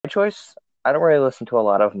choice, I don't really listen to a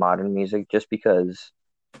lot of modern music just because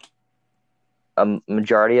a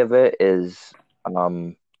majority of it is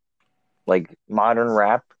um like modern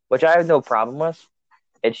rap, which I have no problem with.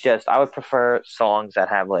 It's just I would prefer songs that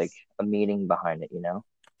have like a meaning behind it, you know?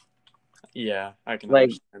 Yeah, I can Like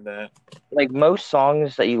understand that. most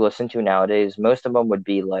songs that you listen to nowadays, most of them would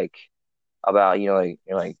be like about,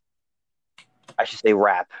 like I should say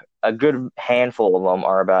rap. A good handful of them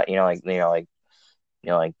are about, like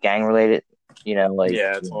gang related,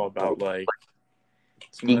 Yeah, it's all about like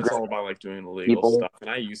it's secret all about like doing illegal people. stuff. And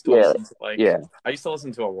I used to Yeah, listen to yeah.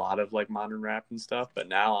 a lot of like modern rap and stuff, but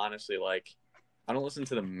now honestly like I don't listen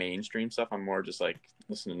to the mainstream stuff. I'm more just like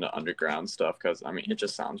listening to underground stuff because I mean it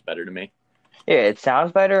just sounds better to me. Yeah, it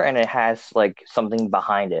sounds better and it has like something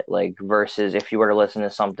behind it. Like versus if you were to listen to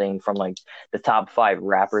something from like the top five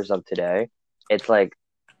rappers of today, it's like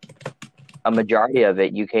a majority of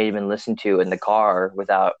it you can't even listen to in the car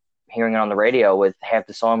without hearing it on the radio with half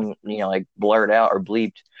the song, like blurred out or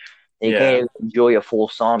bleeped. And you can't Yeah, even enjoy a full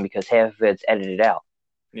song because half of it's edited out.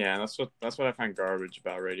 yeah, that's what I find garbage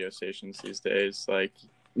about radio stations these days. Like,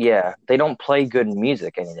 Yeah, they don't play good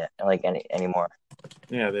music anymore.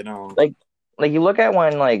 yeah, they don't. Like you look at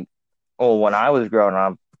when I was growing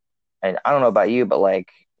up, and I don't know about you, but like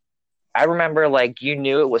I remember like you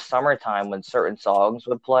knew it was summertime when certain songs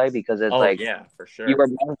would play because it's Oh like yeah, for you sure.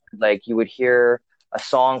 remember like you would hear a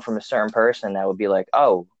song from a certain person that would be like,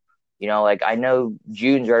 oh, like I know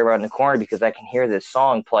June's right around the corner because I can hear this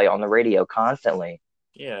song play on the radio constantly.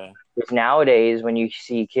 Yeah, Because nowadays, when you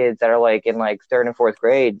see kids that are like in like third and fourth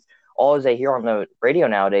grade, all they hear on the radio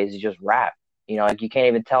nowadays is just rap. Like you can't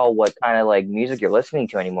even tell what kind of like music you're listening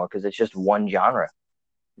to anymore because it's just one genre.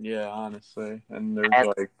 yeah, honestly, and there's And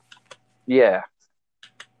like, yeah,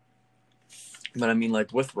 but I mean,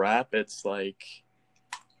 like with rap, it's like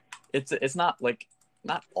it's not like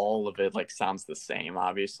not all of it like sounds the same.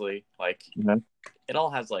 Obviously, like mhm. it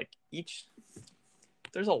all has like each.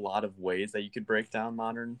 There's a lot of ways that you could break down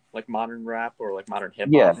modern rap or like modern hip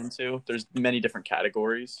Yeah. hop into. There's many different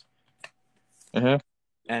categories, Hmm.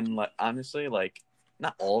 and like honestly, like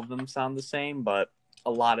not all of them sound the same, but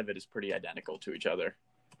a lot of it is pretty identical to each other.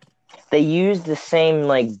 They use the same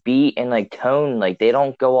like beat and like tone. Like they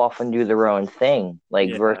don't go off and do their own thing. Like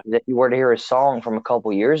Yeah, versus if you were to hear a song from a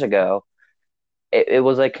couple years ago, it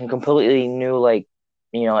was like a completely new like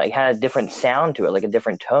it had a different sound to it, like a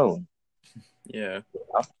different tone. yeah,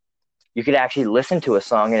 You could actually listen to a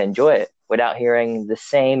song and enjoy it without hearing the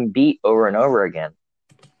same beat over and over again.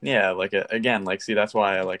 yeah. Like again, like see, that's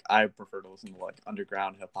why I prefer to listen to like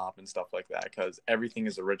underground hip hop and stuff like that because everything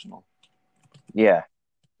is original. Yeah.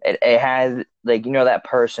 It has like that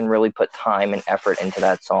person really put time and effort into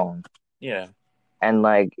that song. Yeah, And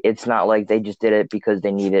like it's not like they just did it because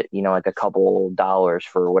they needed, like a couple dollars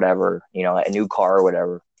for whatever, a new car or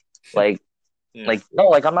whatever. Like yeah, no,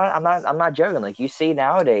 like I'm not joking. Like you see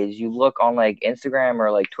nowadays, you look on like Instagram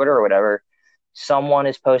or like Twitter or whatever, someone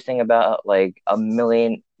is posting about like $1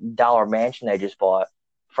 million mansion they just bought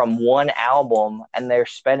from one album, and they're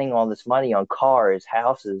spending all this money on cars,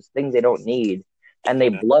 houses, things they don't need, and they yeah,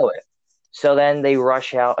 blow it. So then they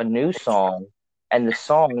rush out a new song, and the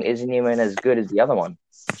song isn't even as good as the other one.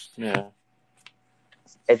 yeah,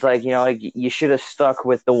 It's like, like you should have stuck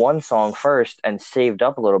with the one song first and saved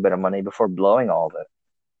up a little bit of money before blowing all of it.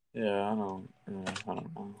 yeah. I don't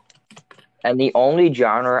know. And the only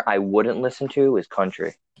genre I wouldn't listen to is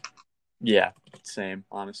country. Yeah, same,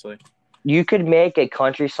 honestly. You could make a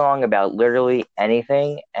country song about literally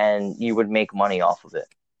anything and you would make money off of it.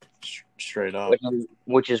 Straight up.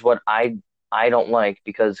 Which is what I don't like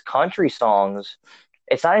because country songs,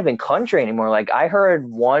 it's not even country anymore. Like I heard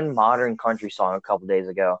one modern country song a couple days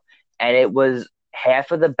ago and it was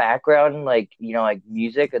half of the background like, like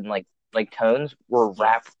music and like tones were Yeah,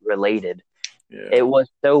 rap related. yeah, It was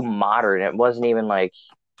so modern. It wasn't even like,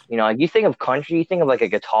 like you think of country, you think of like a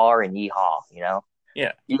guitar and yeehaw.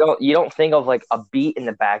 yeah, You don't think of like a beat in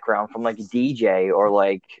the background from like a DJ or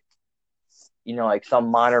like like some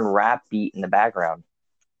modern rap beat in the background.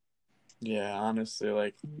 yeah. Honestly,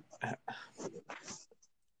 like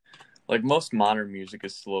most modern music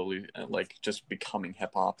is slowly like just becoming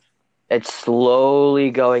hip hop. It's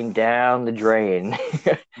slowly going down the drain.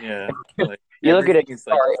 Yeah, like You look at it everything is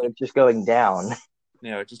like start and it's just going down.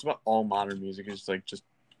 yeah, like just about all modern music is like just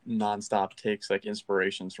nonstop takes like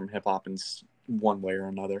inspirations from hip hop in one way or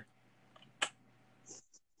another.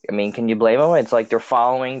 I mean, can you blame them? It's like they're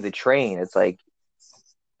following the train. It's like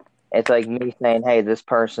me saying, "Hey, this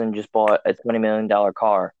person just bought a $20 million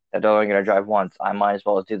car that they're only going to drive once. I might as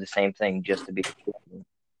well do the same thing just to be."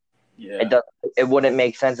 It Yeah. does. It wouldn't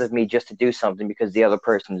make sense of me just to do something because the other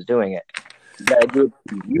person's doing it. You gotta do it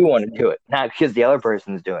because you want to do it, not because the other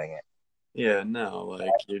person's doing it. Yeah, no, like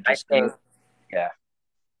you're I just think, gonna yeah,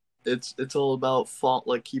 it's all about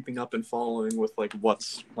like keeping up and following with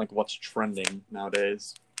what's trending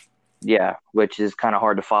nowadays. yeah, which is kind of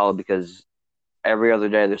hard to follow because every other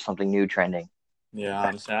day there's something new trending. Yeah,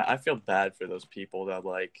 honestly, I feel bad for those people that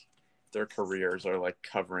like their careers are like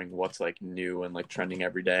covering what's like new and like trending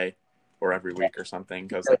every day or every week or something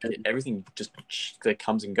because like everything just like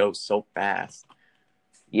comes and goes so fast.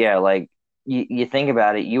 Yeah, like you think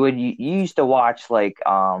about it, you used to watch like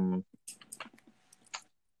I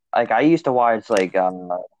used to watch that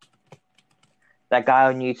guy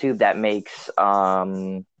on YouTube that makes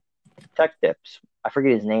tech tips. I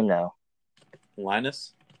forget his name though.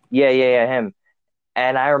 Linus? Yeah, him.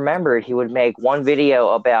 And I remembered he would make one video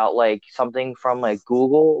about like something from like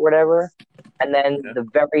Google or whatever, and then Yeah. the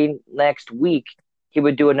very next week he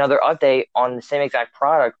would do another update on the same exact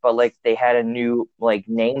product, but like they had a new like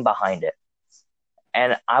name behind it.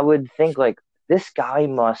 And I would think like this guy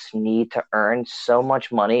must need to earn so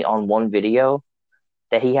much money on one video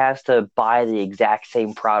that he has to buy the exact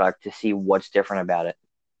same product to see what's different about it.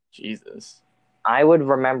 Jesus. I would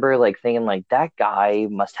remember like thinking like that guy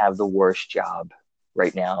must have the worst job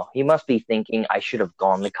right now. He must be thinking I should have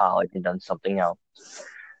gone to college and done something else.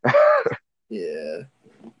 Yeah.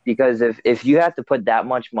 Because if you have to put that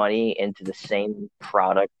much money into the same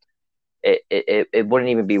product, it wouldn't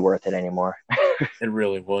even be worth it anymore. It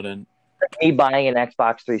really wouldn't. Me buying an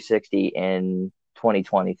Xbox 360 in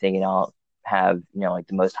 2020 thinking I'll have, like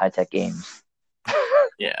the most high tech games.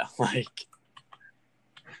 Yeah, like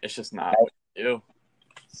it's just not what you do.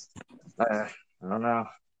 I don't know.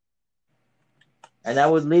 And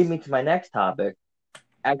that would lead me to my next topic,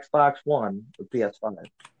 Xbox One or PS5.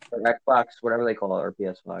 Or Xbox, whatever they call it, or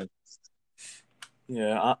PS5.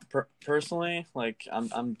 Yeah, personally, like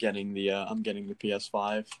I'm getting the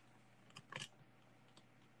PS5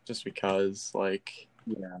 just because like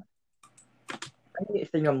Yeah. I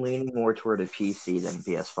think I'm leaning more toward a PC than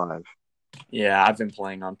PS5. yeah, I've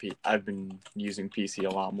been using PC a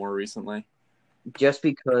lot more recently. Just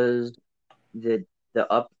because the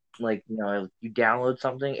the up like you download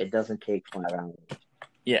something, it doesn't take 5 hours.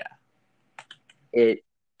 Yeah. It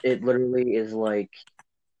it literally is like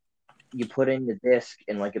you put in the disc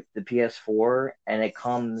in like the PS4 and it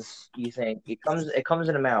comes you think it comes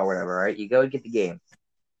in a mail or whatever, right? You go get the game.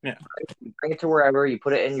 Yeah. You bring it to wherever, you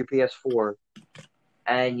put it in your PS4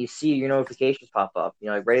 and you see your notifications pop up,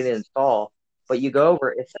 like ready to install. But you go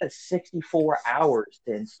over, it says 64 hours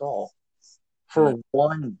to install I, for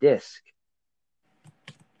one disc.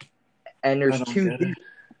 And I there's don't two get it. discs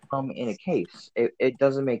come in a case. It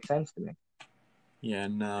doesn't make sense to me. Yeah,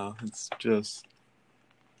 no, it's just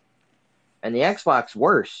And the Xbox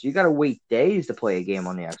worse. You got to wait days to play a game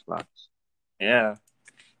on the Xbox. yeah.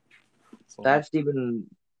 So That's even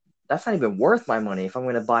that's not even worth my money. If I'm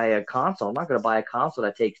going to buy a console, I'm not going to buy a console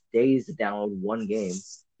that takes days to download one game.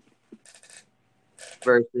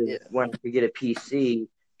 Versus yeah. when I could get a PC,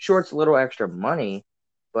 sure, it's a little extra money,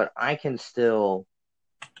 but I can still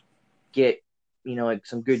get like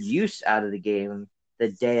some good use out of the game the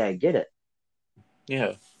day I get it.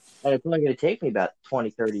 Yeah. And it's only going to take me about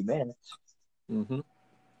 20-30 minutes. Mhm.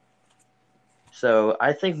 So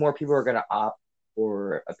I think more people are going to opt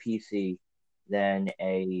for a PC than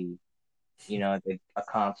a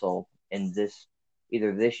console in this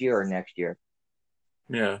either this year or next year.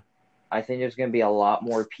 Yeah. I think there's going to be a lot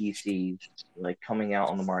more PCs like coming out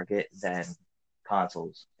on the market than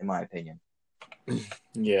consoles, in my opinion.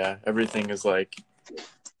 Yeah, everything is like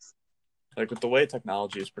with the way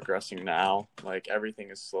technology is progressing now, like everything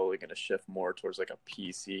is slowly going to shift more towards like a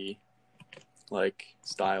PC like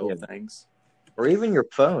style Yeah. of things. Or even your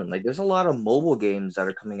phone. Like there's a lot of mobile games that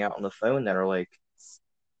are coming out on the phone that are like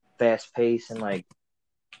fast paced and like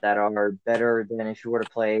that are better than if you were to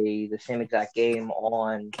play the same exact game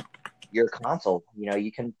on your console.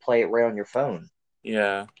 You can play it right on your phone.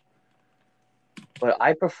 Yeah. But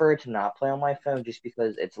I prefer to not play on my phone just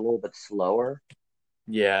because it's a little bit slower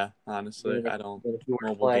Yeah, honestly, than if, I don't than if you were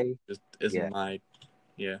to mobile game play. just isn't Yeah. my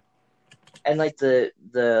yeah. And like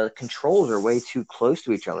the controls are way too close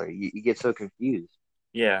to each other. You get so confused.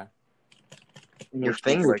 Yeah, And your which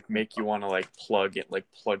would fingers. like make you want to like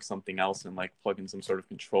plug something else and like plug in some sort of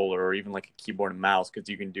controller or even like a keyboard and mouse because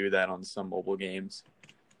you can do that on some mobile games.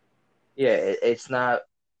 Yeah, it's not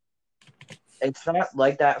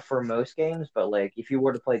like that for most games, but like if you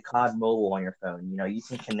were to play COD Mobile on your phone, you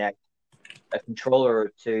can connect a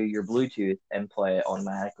controller to your Bluetooth and play it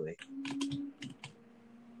automatically.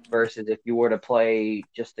 versus if you were to play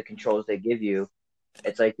just the controls they give you,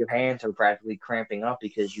 it's like your hands are practically cramping up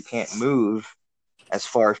because you can't move as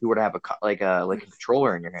far if you were to have a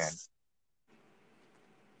controller in your hand.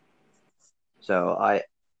 So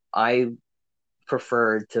I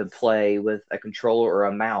prefer to play with a controller or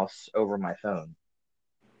a mouse over my phone.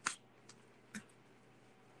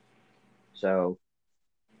 So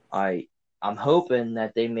I I'm hoping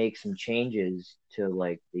that they make some changes to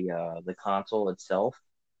like the console itself.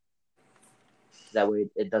 That way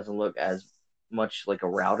it doesn't look as much like a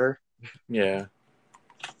router Yeah.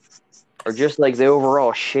 or just like the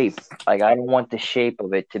overall shape. Like I don't want the shape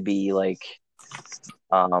of it to be like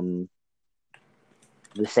um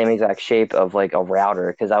the same exact shape of like a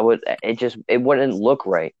router because it wouldn't look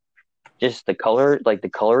right. Just the color, like the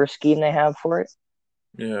color scheme they have for it,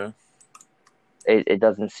 Yeah. it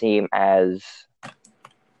doesn't seem as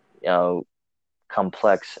you know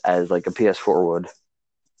complex as like a PS4 would.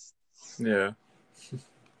 Yeah.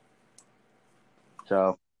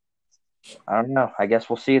 So I don't know. I guess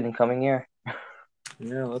we'll see it in the coming year.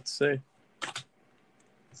 Yeah. Let's see.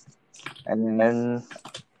 And then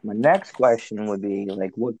my next question would be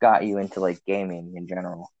like, what got you into like gaming in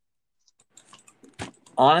general?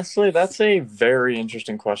 Honestly, that's a very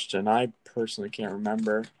interesting question. I personally can't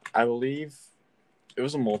remember. I believe it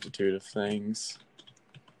was a multitude of things.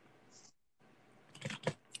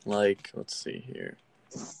 Like, let's see here.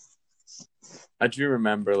 I do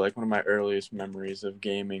remember, like, one of my earliest memories of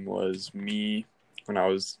gaming was me when I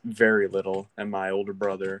was very little, and my older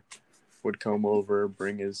brother would come over,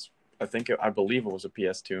 bring his, I believe it was a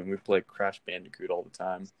PS2, and we played Crash Bandicoot all the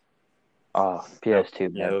time. Oh, So, PS2,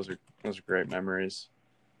 yeah, man. those are great memories.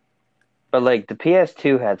 But like the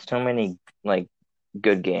PS2 had so many like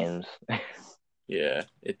good games. Yeah,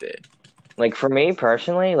 it did. Like for me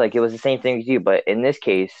personally, like it was the same thing as you, but in this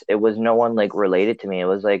case, it was no one like related to me. It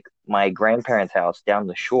was like my grandparents' house down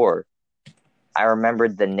the shore. I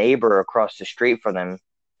remembered the neighbor across the street from them. His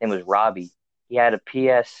name was Robbie. He had a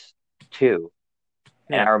PS2,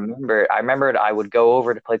 and Yeah, I remembered I would go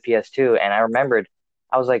over to play PS2, and I remembered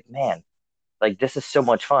I was like, man, like this is so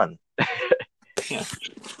much fun. yeah,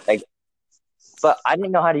 Like, but I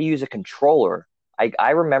didn't know how to use a controller.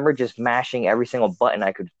 I remember just mashing every single button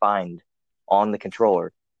I could find on the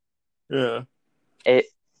controller. yeah, It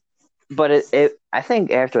but it I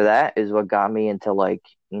think after that is what got me into like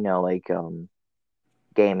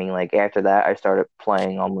gaming. Like after that I started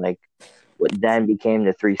playing on like what then became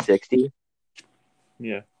the 360,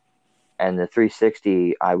 yeah, and the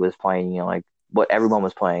 360 I was playing like what everyone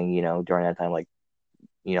was playing during that time, like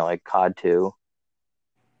like COD 2.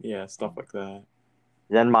 yeah, stuff like that.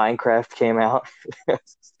 Then Minecraft came out.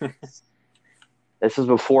 This was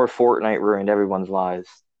before Fortnite ruined everyone's lives.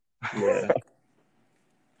 Yeah,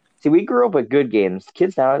 See, we grew up with good games.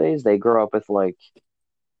 Kids nowadays, they grow up with like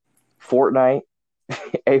Fortnite,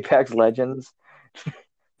 Apex Legends,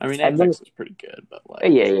 I mean, and then Apex was pretty good, but yeah,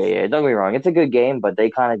 like, yeah, yeah. Don't get me wrong, it's a good game, but they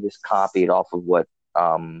kind of just copied off of what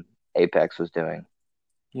Apex was doing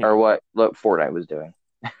or yeah, what Fortnite was doing.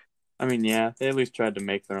 I mean, yeah, they at least tried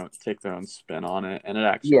to take their own spin on it, and it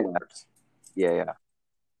actually Yeah, worked. yeah, yeah.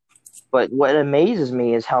 But what amazes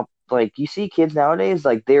me is how like you see kids nowadays,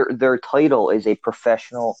 like their title is a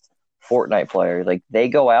professional Fortnite player. Like they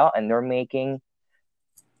go out and they're making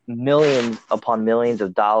millions upon millions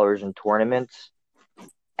of dollars in tournaments,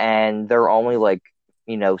 and they're only like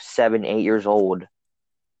 7, 8 years old,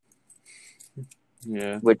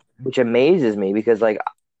 Yeah, which amazes me because like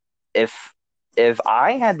if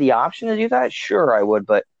I had the option to do that, sure I would,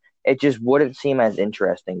 but it just wouldn't seem as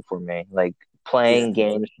interesting for me. Like yeah, playing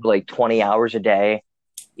games for like 20 hours a day,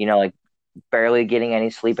 like barely getting any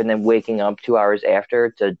sleep and then waking up 2 hours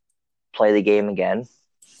after to play the game again.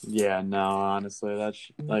 yeah. No, honestly,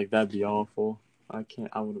 like that'd be awful. I can't.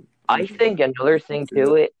 I would. I think another thing Do to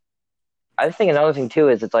that. it, I think another thing too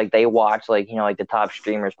is it's like they watch like like the top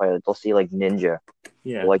streamers play. Like, they'll see like Ninja,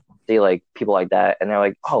 Yeah, like see like people like that, and they're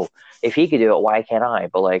like, oh, if he could do it, why can't I?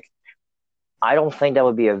 But like, I don't think that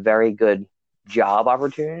would be a very good job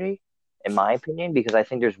opportunity, in my opinion, because I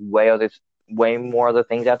think there's way more other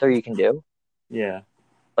things out there you can do. yeah,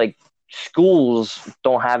 Like schools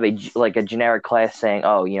don't have a generic class saying,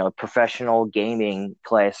 oh, professional gaming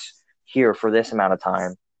class here for this amount of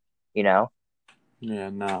time. You know, yeah.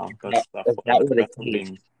 No, that, that's stuff. if that Like were the that's case,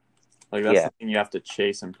 something. Like that's yeah, something you have to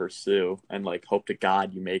chase and pursue, and like hope to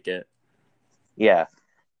God you make it. yeah,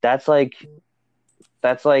 that's like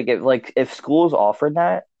if schools offered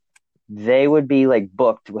that, they would be like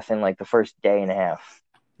booked within like the first day and a half.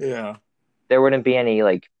 Yeah, There wouldn't be any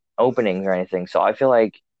like openings or anything. So I feel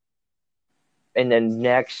like in the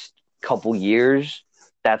next couple years,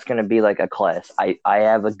 that's going to be like a class. I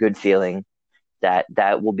have a good feeling that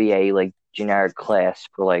that will be a like generic class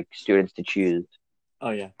for like students to choose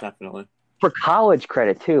Oh yeah, definitely. for college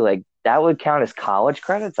credit too. Like that would count as college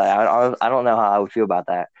credits. I don't know how I would feel about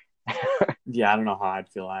that. Yeah, I don't know how I'd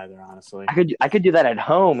feel either, honestly. I could do that at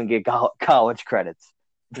home and get college credits.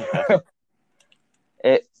 Yeah,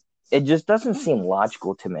 It it just doesn't seem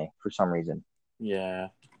logical to me for some reason, yeah,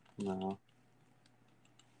 no,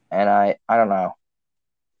 and I don't know.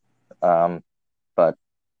 But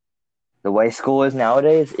the way school is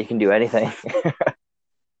nowadays, you can do anything.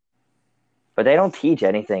 But they don't teach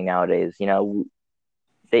anything nowadays. You know,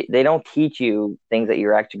 they don't teach you things that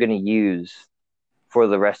you're actually going to use for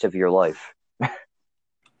the rest of your life.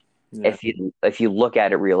 yeah, If you look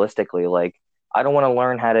at it realistically, like I don't want to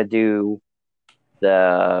learn how to do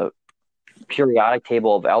the periodic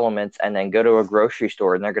table of elements and then go to a grocery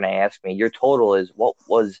store and they're going to ask me your total is what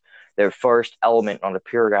was their first element on the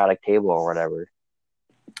periodic table or whatever.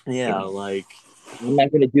 You yeah. know, Like, I'm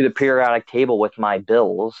not going to do the periodic table with my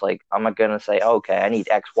bills. Like I'm not going to say, oh, okay, I need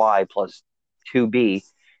XY plus 2B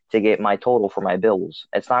to get my total for my bills.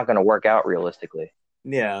 It's not going to work out realistically.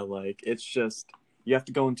 yeah, like it's just you have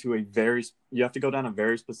to go into you have to go down a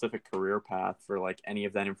very specific career path for like any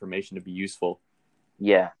of that information to be useful.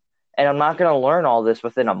 Yeah. And I'm not going to learn all this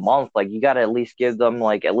within a month. Like you got to at least give them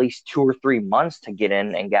like at least 2 or 3 months to get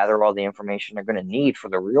in and gather all the information they're going to need for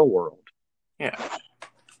the real world. Yeah,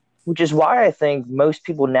 Which is why I think most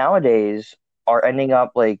people nowadays are ending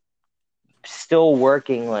up like still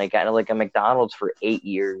working like at like a McDonald's for 8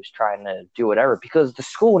 years trying to do whatever because the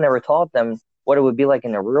school never taught them what it would be like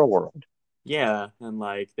in the real world. yeah, and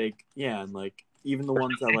like and like even the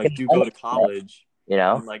ones that like do go to Economics, college you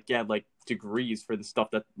know? and like get like degrees for the stuff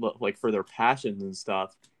that like for their passions and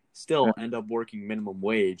stuff, still end up working minimum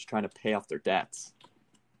wage trying to pay off their debts.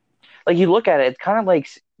 Like you look at it, it's kind of like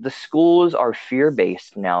the schools are fear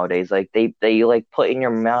based nowadays. Like they like put in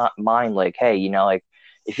your mind like, hey, you know, like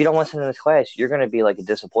if you don't listen to this class, you're going to be like a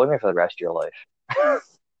disappointment for the rest of your life.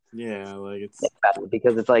 Yeah, like it's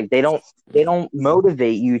Because it's like they don't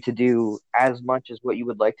motivate you to do as much as what you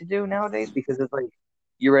would like to do nowadays because it's like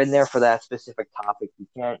you're in there for that specific topic. You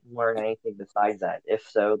can't learn anything besides that. If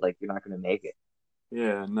so, like you're not going to make it.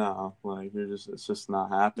 yeah, no, like it's just not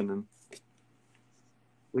happening.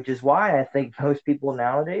 Which is why I think most people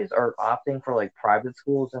nowadays are opting for like private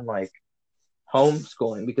schools and like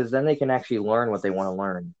homeschooling because then they can actually learn what they want to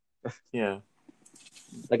learn. Yeah,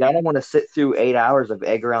 Like I don't want to sit through 8 hours of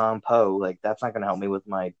Edgar Allan Poe. Like that's not going to help me with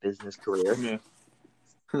my business career. yeah,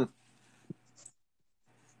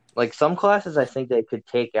 Like some classes, I think they could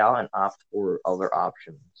take out and opt for other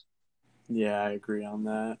options. yeah. I agree on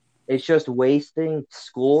that. It's just wasting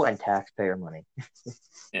school and taxpayer money.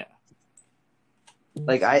 Yeah,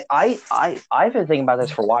 Like I've been thinking about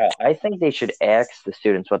this for a while. I think they should ask the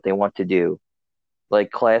students what they want to do,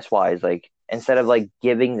 like class wise. Like instead of like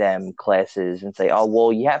giving them classes and say, oh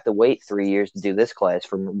well, you have to wait 3 years to do this class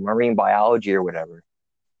for marine biology or whatever.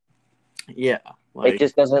 yeah, It like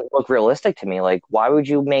just doesn't look realistic to me. Like why would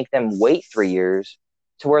you make them wait 3 years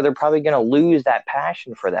to where they're probably going to lose that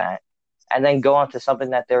passion for that, and then go on to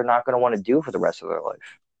something that they're not going to want to do for the rest of their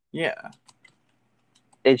life? yeah,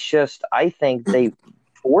 It's just I think they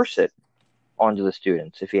force it onto the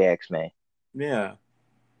students, if you ask me. yeah,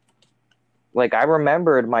 Like I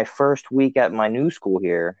remembered my first week at my new school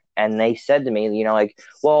here, and they said to me, you know, like,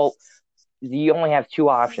 well, you only have two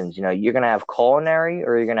options. You know, you're gonna have culinary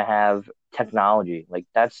or you're gonna have technology. Like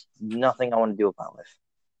that's nothing I want to do with my life.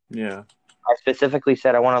 yeah, I specifically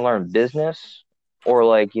said I want to learn business or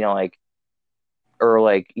like, you know, like or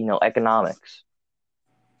like, you know, economics.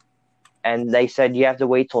 And they said you have to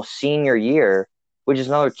wait till senior year, which is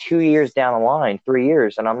another 2 years down the line, 3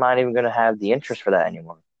 years, and I'm not even gonna have the interest for that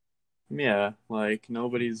anymore. yeah. Like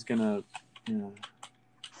nobody's gonna. Yeah,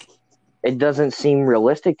 It doesn't seem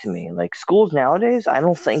realistic to me. Like schools nowadays, I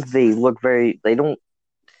don't think they don't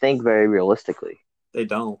think very realistically. they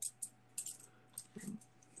don't.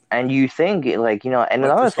 And you think like, you know, and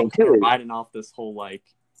Like they're another still thing kind too of is, riding off this whole like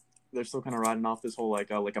they're still kind of riding off this whole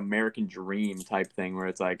like American dream type thing where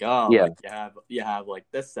it's like oh yeah. like you have like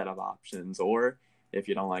this set of options or if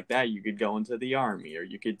you don't like that you could go into the army or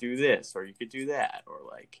you could do this or you could do that or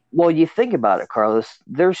like Well, you think about it, Carlos,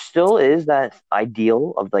 there still is that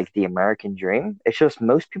ideal of like the American dream. It's just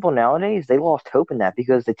most people nowadays, they lost hope in that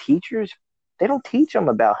because the teachers, they don't teach them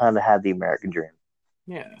about how to have the American dream.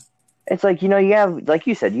 yeah It's like, you know, you have, like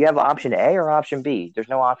you said, you have option A or option B. There's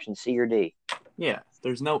no option C or D. yeah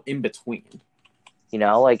there's no in between. You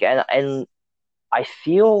know, like, and I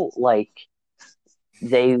feel like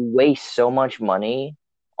they waste so much money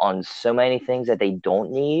on so many things that they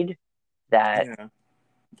don't need that Yeah.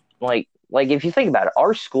 like if you think about it,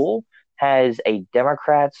 our school has a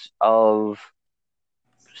Democrats of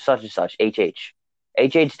such and such,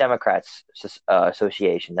 HH Democrats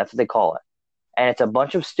Association. That's what they call it. And it's a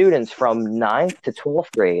bunch of students from ninth to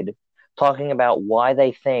 12th grade talking about why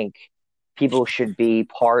they think people should be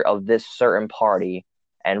part of this certain party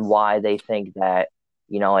and why they think that,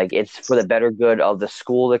 like it's for the better good of the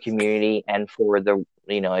school, the community, and for the,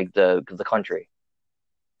 like the country.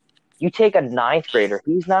 You take a ninth grader,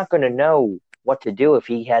 he's not going to know what to do if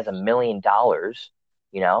he has $1 million,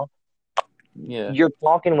 you know? Yeah. You're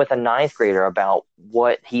talking with a ninth grader about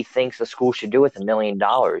what he thinks the school should do with $1 million.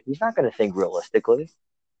 He's not going to think realistically.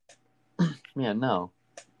 Yeah. No.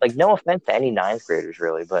 Like, no offense to any ninth graders,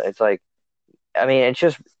 really, but it's like, I mean, I'm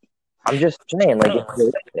just saying, like, it's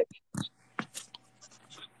realistic.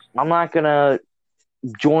 I'm not going to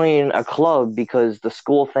join a club because the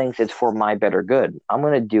school thinks it's for my better good. I'm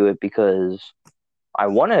going to do it because I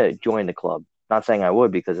want to join the club. Not saying I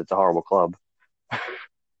would because it's a horrible club.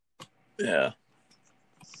 Yeah.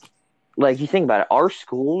 Like, you think about it, our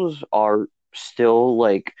schools are still,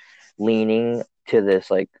 like, leaning to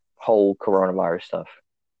this, like, whole coronavirus stuff.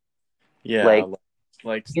 Yeah. Like,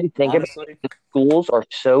 Like you think about honestly. it, the schools are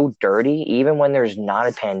so dirty, even when there's not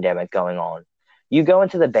a pandemic going on. You go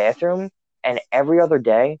into the bathroom, and every other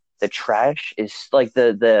day, the trash is like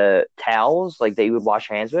the towels, like that you would wash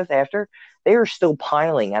your hands with after, they are still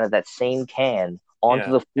piling out of that same can onto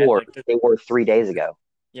Yeah. the And floor like they were 3 days ago.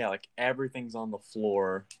 yeah, like everything's on the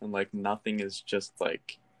floor and like nothing is just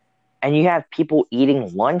like And you have people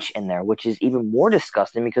eating lunch in there, which is even more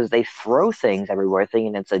disgusting because they throw things everywhere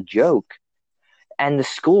thinking it's a joke. And the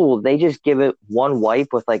school, they just give it one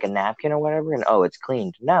wipe with like a napkin or whatever, and oh, it's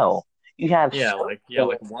cleaned. No, you have soap yeah, in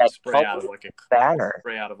like it one that spray out covers of like a the banner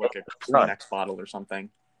front. Kleenex bottle or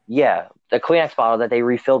something. Yeah, the Kleenex bottle that they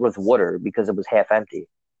refilled with water because it was half empty.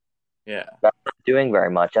 Yeah. That's not doing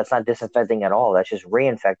very much. That's not disinfecting at all. That's just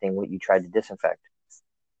reinfecting what you tried to disinfect.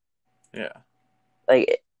 Yeah.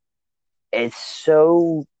 Like it's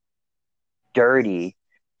so dirty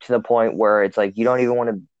to the point where it's like you don't even want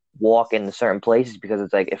to walk into certain places because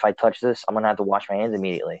it's like if I touch this, I'm gonna have to wash my hands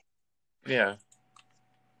immediately. Yeah.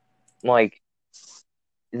 Like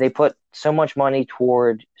they put so much money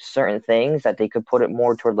toward certain things that they could put it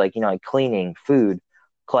more toward like like cleaning, food,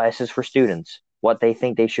 classes for students, what they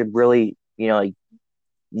think they should really like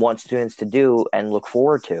want students to do and look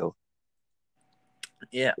forward to.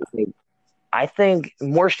 Yeah. Like, I think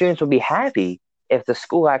more students would be happy if the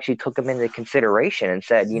school actually took them into consideration and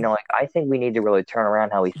said, like I think we need to really turn around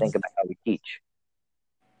how we think about how we teach.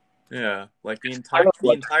 Yeah. Like I don't know the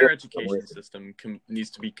what entire education system needs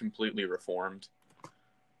to be completely reformed.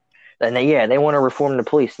 and they want to reform the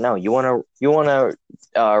police. No, you want to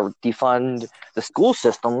defund the school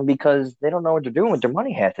system because they don't know what they're doing with their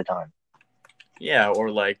money half the time. Or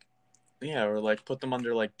like put them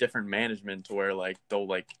under like different management to where like they'll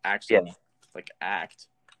like Yeah. actually like act.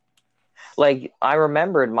 Like I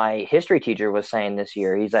remembered my history teacher was saying this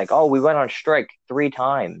year, he's like, "Oh, we went on strike 3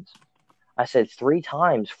 times." I said, "3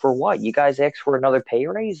 times for what? You guys asked for another pay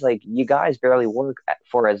raise? Like you guys barely work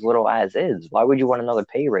for as little as is. Why would you want another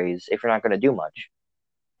pay raise if you're not going to do much?"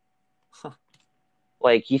 Huh.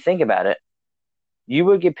 Like you think about it, you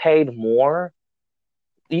would get paid more.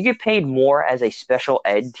 You get paid more as a special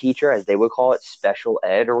ed teacher, as they would call it, special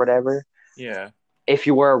ed or whatever, Yeah. if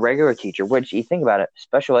you were a regular teacher, which you think about it,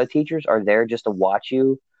 special ed teachers are there just to watch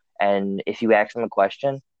you. And if you ask them a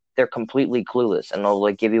question, they're completely clueless and they'll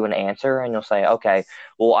like give you an answer and you'll say, okay,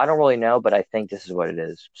 well, I don't really know, but I think this is what it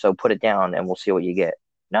is. So put it down and we'll see what you get.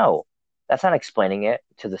 No, that's not explaining it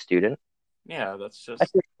to the student. Yeah, that's That's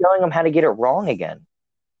just just telling them how to get it wrong again.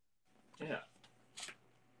 yeah.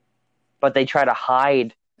 But they try to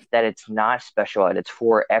hide that it's not special ed, it's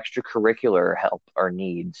for extracurricular help or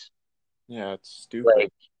needs. Yeah, it's stupid.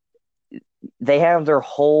 Like they have a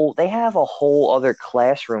whole other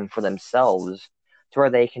classroom for themselves to where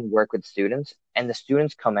they can work with students and the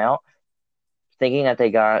students come out thinking that they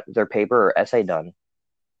got their paper or essay done,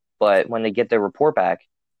 but when they get their report back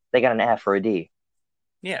they got an F or a D.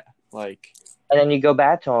 Yeah. Like And then you go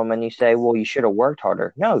back to them and you say, well, you should have worked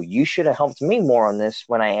harder. No, you should have helped me more on this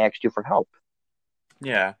when I asked you for help.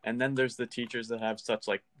 yeah, and then there's the teachers that have such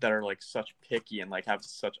like that are like such picky and like have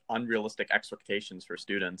such unrealistic expectations for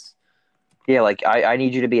students. Yeah, like I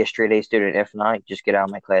need you to be a straight A student. If not, just get out of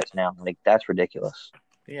my class now. Like that's ridiculous.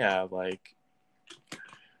 Yeah, like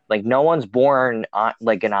Like no one's born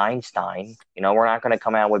like an Einstein. We're not going to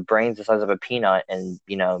come out with brains the size of a peanut and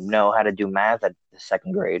know how to do math at the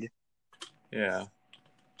second grade. yeah.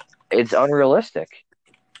 It's unrealistic.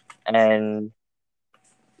 And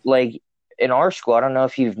like in our school, I don't know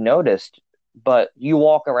if you've noticed, but you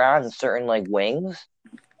walk around in certain like wings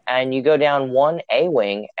and you go down one A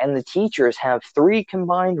wing and the teachers have three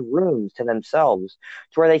combined rooms to themselves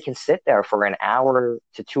to where they can sit there for an hour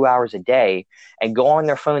to 2 hours a day and go on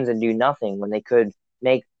their phones and do nothing when they could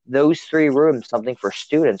make those three rooms something for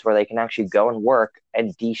students where they can actually go and work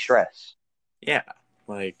and de-stress. Yeah,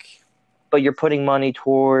 like But you're putting money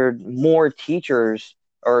toward more teachers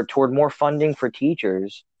or toward more funding for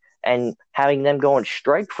teachers and having them go on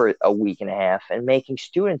strike for a week and a half and making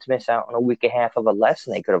students miss out on a week and a half of a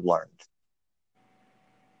lesson they could have learned.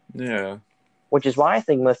 yeah. Which is why I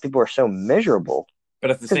think most people are so miserable.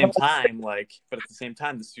 But at the Because same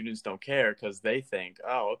time, the students don't care because they think,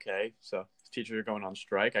 oh, okay, so teachers are going on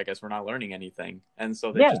strike. I guess we're not learning anything, and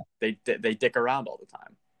so yeah, they dick around all the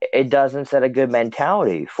time. it doesn't set a good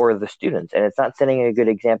mentality for the students, and it's not setting a good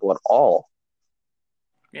example at all.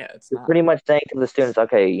 Yeah, it's You're not. pretty much saying to the students,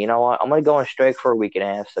 okay, you know what? I'm going to go on strike for a week and a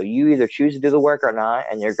half, so you either choose to do the work or not,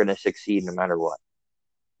 and you're going to succeed no matter what.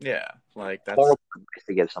 Yeah, like that's Horrible advice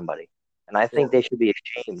to give somebody, and I think they horrible. should be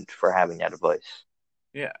ashamed for having that advice.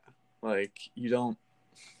 Yeah, like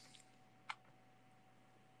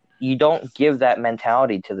You don't give that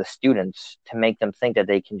mentality to the students to make them think that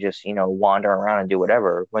they can just, wander around and do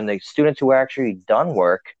whatever. When the students who are actually done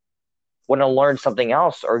work want to learn something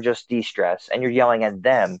else or just de-stress, and you're yelling at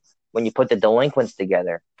them when you put the delinquents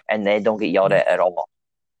together and they don't get yelled at all.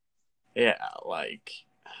 yeah, like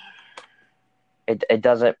It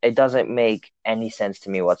doesn't make any sense to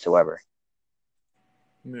me whatsoever.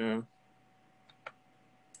 yeah,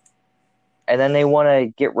 And then they want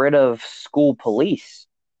to get rid of school police.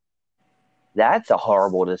 That's a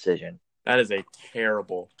horrible decision. that is a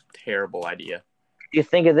terrible, terrible idea. You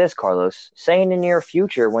think of this, Carlos. Say in the near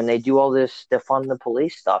future, when they do all this defund the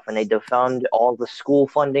police stuff and they defund all the school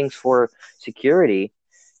fundings for security,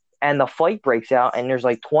 and the fight breaks out, and there's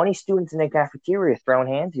like 20 students in the cafeteria throwing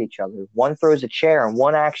hands at each other. One throws a chair, and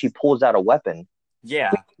one actually pulls out a weapon.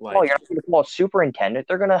 Yeah, Oh, like you're not going to call a superintendent.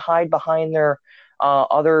 They're going to hide behind their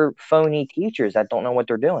other phony teachers that don't know what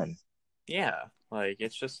they're doing. yeah, like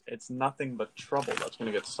it's nothing but trouble that's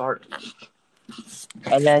going to get started.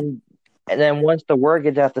 And then once the word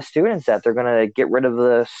gets out to students that they're going to get rid of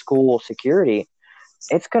the school security,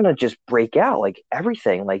 it's going to just break out like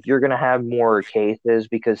everything. Like you're going to have more cases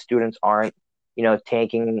because students aren't,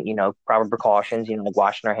 taking, proper precautions, like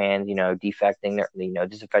washing their hands, disinfecting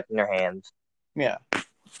their hands. Yeah,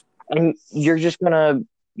 And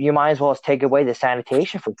you might as well take away the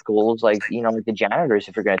sanitation for schools, like, like the janitors,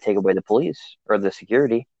 if you're going to take away the police or the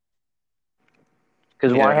security.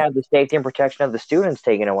 Because why yeah, have the safety and protection of the students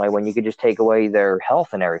taken away when you could just take away their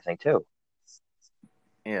health and everything too?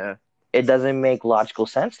 yeah, It doesn't make logical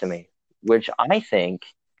sense to me, which I think,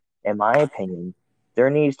 in my opinion, there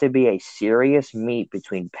needs to be a serious meet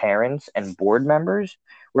between parents and board members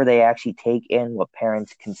where they actually take in what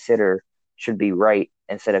parents consider should be right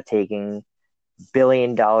instead of taking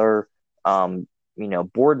billion-dollar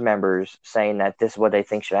board members saying that this is what they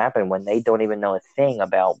think should happen when they don't even know a thing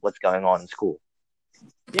about what's going on in school.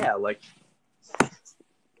 yeah, like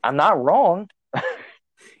I'm not wrong.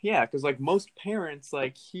 yeah, because like most parents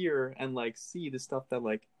like hear and like see the stuff that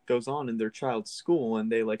like goes on in their child's school,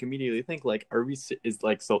 and they like immediately think like, are we is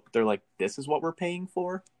like so they're like, this is what we're paying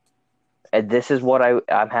for? And this is what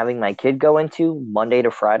I'm having my kid go into Monday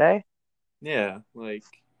to Friday. Yeah, like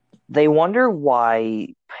They wonder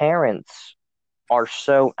why parents are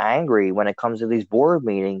so angry when it comes to these board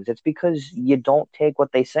meetings. It's because you don't take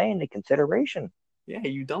what they say into consideration. yeah,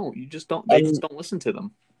 you don't. You just don't. They just And don't listen to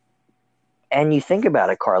them. and you think about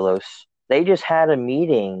it, Carlos. They just had a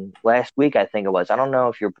meeting last week, I think it was. I don't know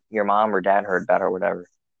if your mom or dad heard about it or whatever,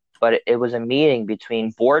 but it was a meeting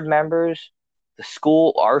between board members, the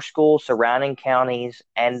school, our school, surrounding counties,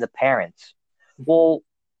 and the parents. Well,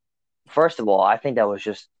 first of all, I think that was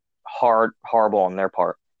just horrible on their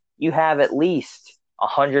part. You have at least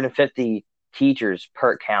 150 teachers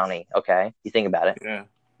per county. Okay, you think about it. Yeah,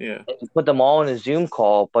 yeah, And you put them all in a Zoom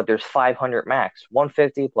call, but there's 500 max.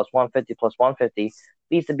 150 plus 150 plus 150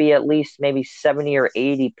 needs to be at least maybe 70 or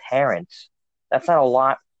 80 parents. That's not a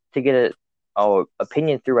lot to get a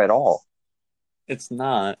opinion through at all. it's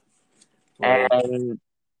not like And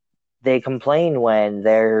they complain when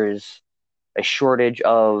there's a shortage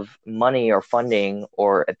of money or funding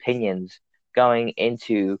or opinions going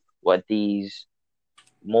into what these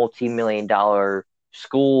multi-million dollar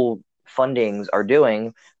school fundings are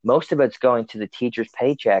doing. Most of it's going to the teachers'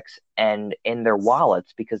 paychecks and in their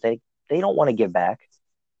wallets because they don't want to give back.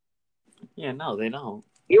 yeah, no, they don't.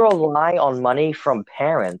 You rely on money from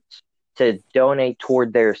parents to donate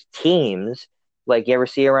toward their teams. Like you ever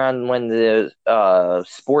see around when the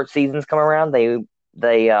sports seasons come around,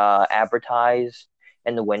 they advertise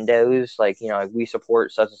in the windows like like, we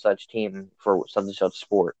support such and such team for such and such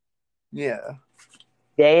sport. Yeah.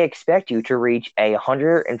 They expect you to reach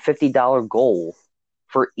 $150 goal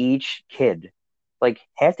for each kid. Like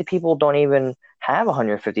half the people don't even have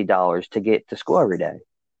 $150 to get to school every day.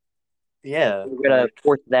 Yeah. You're gonna Like,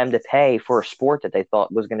 force them to pay for a sport that they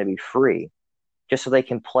thought was gonna be free, just so they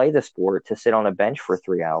can play the sport to sit on a bench for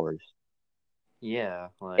 3 hours. yeah.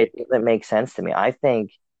 It Like, doesn't make sense to me. I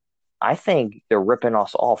think they're ripping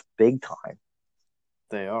us off big time.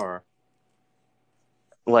 they are.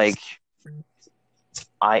 Like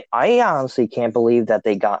I honestly can't believe that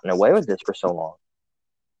they gotten away with this for so long.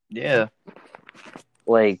 Yeah.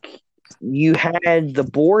 Like you had the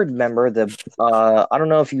board member, the I don't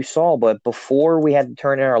know if you saw, but before we had to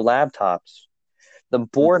turn in our laptops, the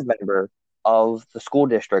board member of the school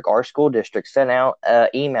district, our school district, sent out an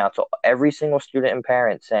email to every single student and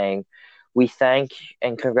parent saying, "We thank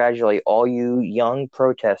and congratulate all you young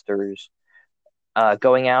protesters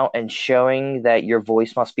going out and showing that your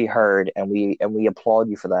voice must be heard, and we applaud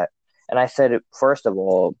you for that." And I said, first of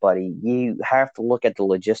all, buddy, you have to look at the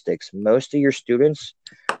logistics. Most of your students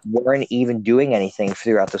weren't even doing anything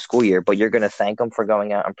throughout the school year, but you're going to thank them for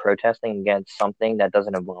going out and protesting against something that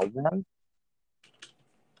doesn't involve them?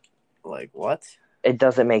 Like, what? It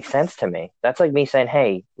doesn't make sense to me. That's like me saying,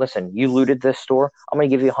 "Hey, listen, you looted this store. I'm going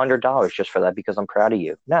to give you $100 just for that because I'm proud of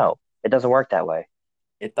you." No, it doesn't work that way.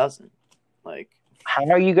 It doesn't. Like, How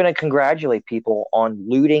are you going to congratulate people on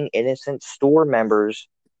looting innocent store members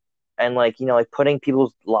and like putting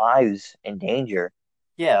people's lives in danger?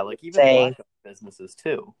 yeah, like even Saying, black owned businesses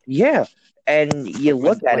too. yeah, and you Like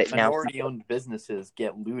look when at it now. minority owned businesses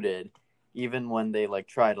get looted, even when they like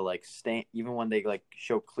try to like stand, even when they like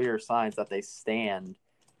show clear signs that they stand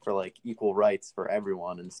for like equal rights for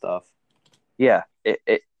everyone and stuff. Yeah,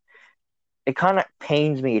 it kind of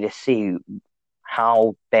pains me to see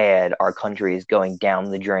how bad our country is going down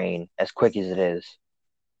the drain as quick as it is.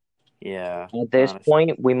 Yeah, At this honestly.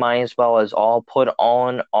 point, we might as well as all put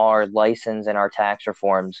on our license and our tax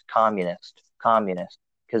reforms communist,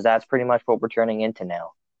 because that's pretty much what we're turning into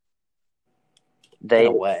now. In They,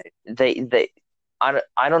 a way. they,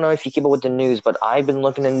 I don't know if you keep up with the news, but I've been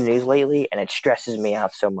looking in the news lately, and it stresses me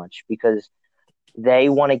out so much because they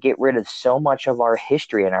want to get rid of so much of our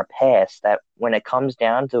history and our past that when it comes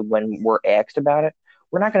down to when we're asked about it,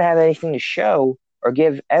 we're not going to have anything to show or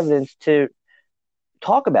give evidence to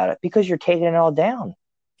talk about it because you're taking it all down.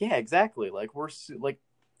 Yeah, exactly. Like like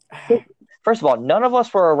First of all, none of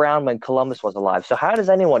us were around when Columbus was alive. So how does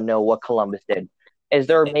anyone know what Columbus did? Is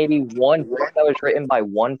there maybe one book that was written by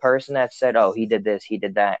one person that said, "Oh, he did this, he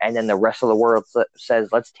did that," and then the rest of the world says,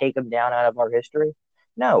 "Let's take him down out of our history"?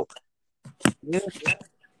 No, you should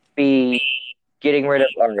be getting rid of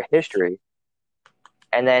our history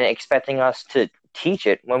and then expecting us to teach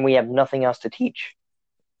it when we have nothing else to teach.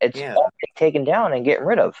 It's yeah. all getting taken down and getting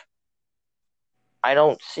rid of. I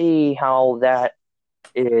don't see how that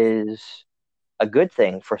is a good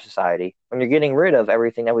thing for society when you're getting rid of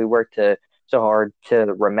everything that we work to so hard to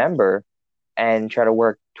remember and try to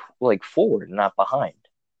work like forward, not behind.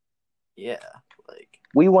 Yeah. Like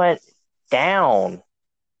We went down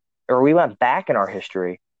or we went back in our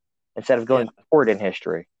history instead of yeah. going forward in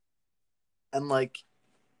history. And like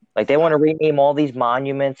Like they want to rename all these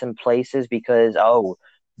monuments and places because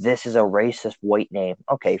this is a racist white name.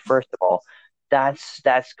 Okay, first of all, that's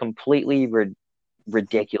completely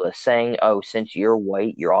ridiculous. Saying since you're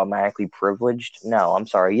white, you're automatically privileged. No, I'm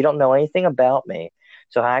sorry, you don't know anything about me.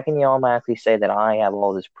 So how can you automatically say that I have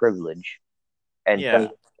all this privilege? And yeah.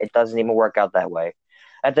 it doesn't even work out that way.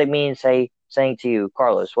 That they mean saying to you,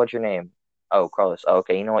 "Carlos, what's your name?" "Oh, Carlos." "Oh,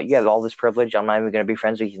 okay, you know what? You have all this privilege. I'm not even going to be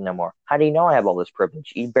friends with you no more." How do you know I have all this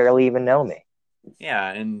privilege? You barely even know me.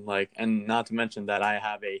 Yeah, and like and not to mention that I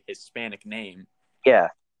have a Hispanic name Yeah,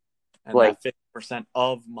 and like that 50%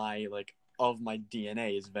 of my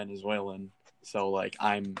DNA is Venezuelan. So like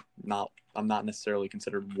I'm not necessarily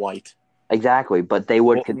considered white. exactly. But they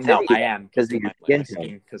would Well, consider no, you I that am because because of of your my skin tone.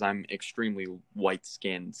 skin because I'm extremely white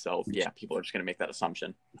skinned. So yeah, people are just gonna make that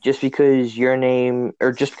assumption. Just because your name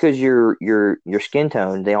or just because your skin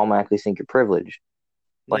tone, they automatically think you're privileged.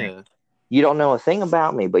 Like Yeah, you don't know a thing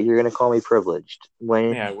about me, but you're going to call me privileged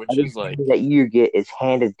when yeah, which is like everything that you get is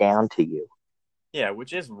handed down to you. yeah,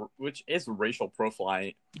 which is racial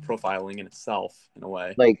profiling in itself in a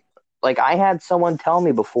way. Like I had someone tell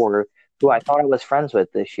me before who I thought I was friends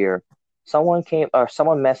with this year. Someone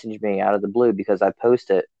messaged me out of the blue because I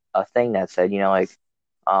posted a thing that said,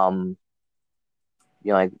 um,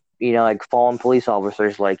 like like fallen police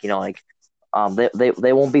officers, like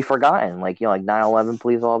they won't be forgotten. Like 9/11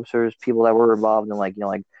 police officers, people that were involved in like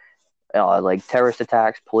terrorist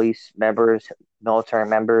attacks, police members, military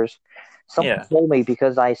members. Someone Yeah. told me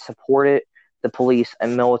because I supported the police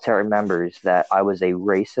and military members that I was a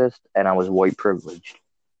racist and I was white privileged.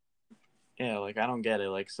 Yeah, like I don't get it.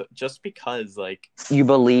 Like so, just because like You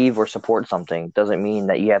believe or support something doesn't mean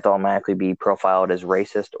that you have to automatically be profiled as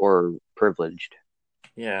racist or privileged.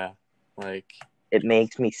 yeah, like It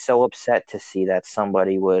makes me so upset to see that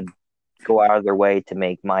somebody would go out of their way to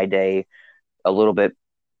make my day a little bit,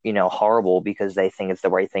 horrible because they think it's the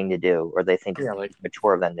right thing to do or they think yeah, it's like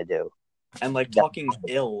mature of them to do. and like talking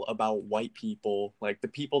ill about white people, like the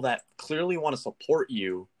people that clearly want to support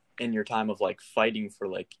you in your time of like fighting for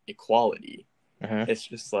like equality. Mm-hmm. It's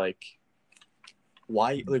just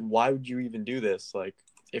why would you even do this? Like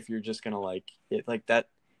if you're just gonna like it like that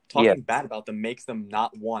Yeah, talking bad about them makes them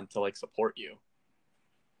not want to like support you.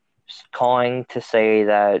 calling to say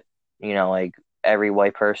that, like every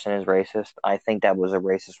white person is racist, I think that was a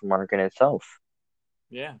racist remark in itself.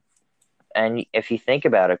 Yeah. And if you think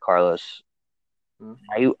about it, Carlos,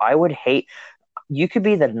 Mm-hmm. I would hate you could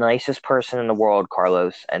be the nicest person in the world,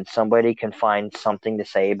 Carlos, and somebody can find something to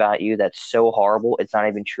say about you that's so horrible it's not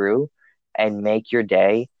even true and make your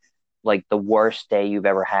day like the worst day you've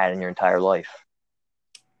ever had in your entire life.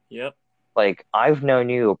 Yep. Like I've known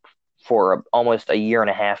you for almost a year and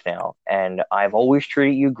a half now, and I've always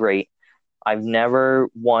treated you great. I've never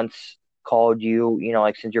once called you,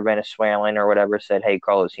 like since you're Venezuelan or whatever, said, "Hey,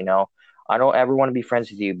 Carlos, I don't ever want to be friends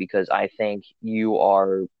with you because I think you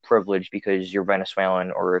are privileged because you're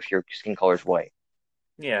Venezuelan or if your skin color is white."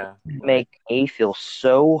 Yeah. Make me feel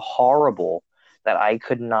so horrible that I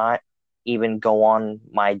could not even go on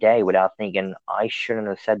my day without thinking I shouldn't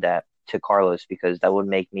have said that to Carlos because that would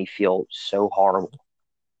make me feel so horrible.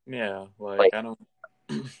 Yeah. Like Like I don't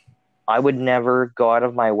I would never go out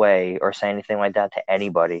of my way or say anything like that to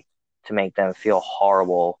anybody to make them feel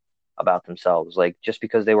horrible about themselves, like just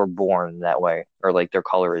because they were born that way or like their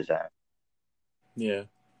color is that. yeah.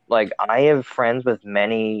 Like I have friends with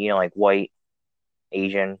many, like white,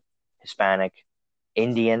 Asian, Hispanic,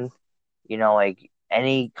 Indian, like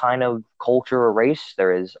any kind of culture or race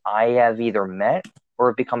there is, I have either met or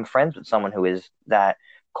have become friends with someone who is that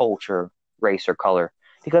culture, race, or color.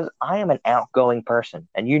 Because I am an outgoing person,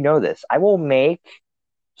 and you know this. Yeah. I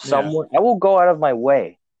will go out of my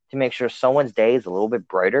way to make sure someone's day is a little bit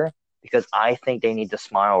brighter because I think they need to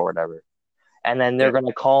smile or whatever. And then they're Yeah.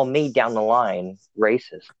 gonna call me down the line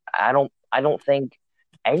racist. I don't think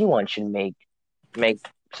anyone should make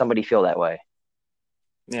somebody feel that way.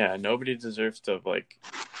 Yeah. Nobody deserves to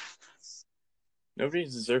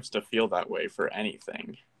feel that way for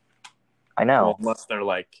anything. I Well, know. unless they're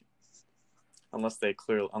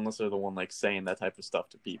the one like saying that type of stuff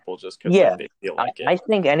to people just because Yeah, like they feel I, like it. I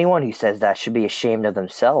think anyone who says that should be ashamed of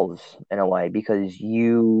themselves in a way because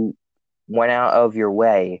you went out of your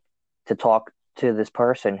way to talk to this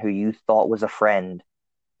person who you thought was a friend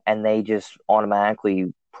and they just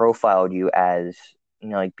automatically profiled you as,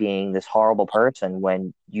 like being this horrible person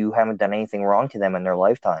when you haven't done anything wrong to them in their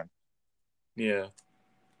lifetime. Yeah.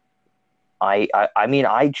 I mean,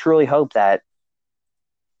 I truly hope that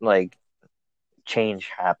like change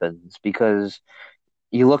happens because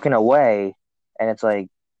you look in a way and it's like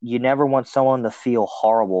you never want someone to feel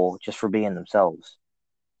horrible just for being themselves,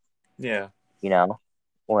 Yeah. you know?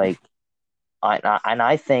 Like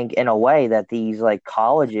I think in a way that these like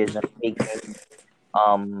colleges and big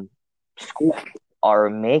name schools are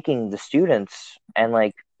making the students and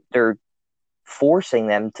like they're forcing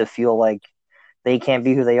them to feel like they can't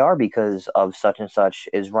be who they are because of such and such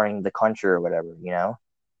is running the country or whatever.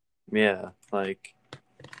 Yeah. Like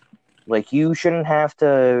Like you shouldn't have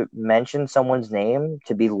to mention someone's name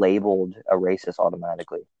to be labeled a racist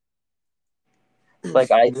automatically.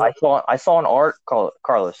 Like I saw an art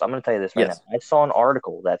Carlos, I'm gonna tell you this right now. yes. I saw an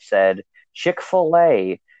article that said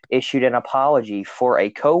Chick-fil-A issued an apology for a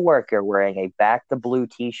coworker wearing a back the blue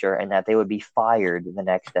t-shirt and that they would be fired the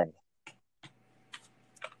next day.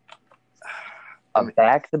 I A mean,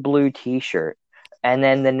 back the blue t-shirt. And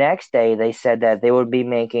then the next day they said that they would be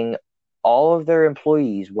making all of their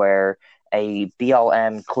employees wear a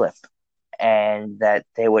BLM clip and that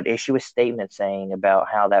they would issue a statement saying about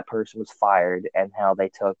how that person was fired and how they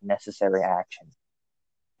took necessary action.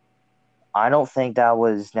 I don't think that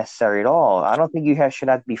was necessary at all. I don't think should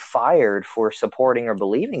have to be fired for supporting or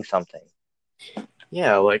believing something.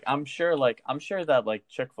 yeah, I'm sure that like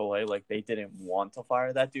Chick-fil-A like they didn't want to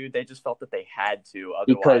fire that dude. They just felt that they had to,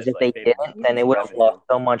 Because otherwise if like they they'd didn't, then lose they would have lost revenue.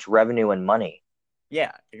 so much revenue and money.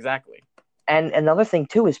 Yeah, exactly. And another thing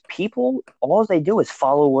too is people, all they do is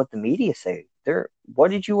follow what the media say.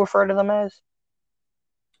 What did you refer to them as?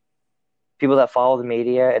 People that follow the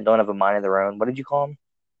media and don't have a mind of their own. What did you call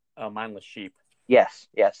them? Mindless sheep. Yes,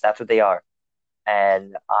 yes, that's what they are.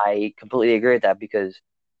 And I completely agree with that because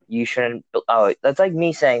you shouldn't. Oh, that's like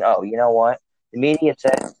me saying, oh, you know what? The media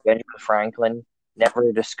said Benjamin Franklin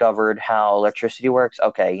never discovered how electricity works.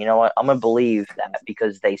 Okay, you know what? I'm gonna believe that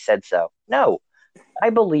because they said so. No, I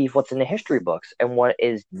believe what's in the history books and what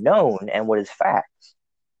is known and what is facts.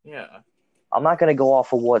 Yeah. I'm not gonna go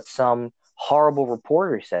off of what some horrible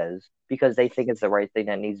reporter says because they think it's the right thing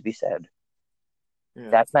that needs to be said. Yeah.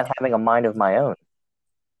 That's not having a mind of my own.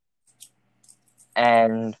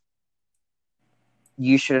 And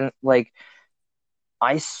you shouldn't like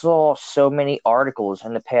I saw so many articles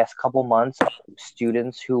in the past couple months of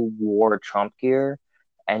students who wore Trump gear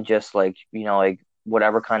and just like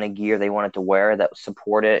whatever kind of gear they wanted to wear that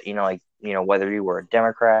supported, whether you were a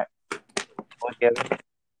Democrat, Republican,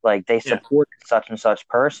 like they Yeah. supported such and such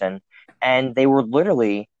person, and they were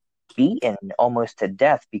literally beaten almost to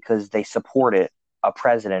death because they supported a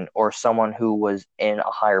president or someone who was in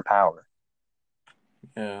a higher power.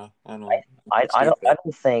 Yeah. I I, don't. I Stupid.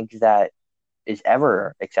 don't think that is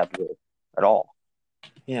ever acceptable at all.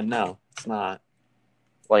 Yeah. No, it's not.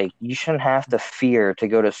 Like, you shouldn't have to fear to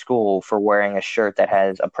go to school for wearing a shirt that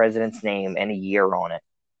has a president's name and a year on it.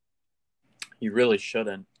 You really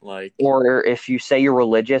shouldn't. Like. Or if you say you're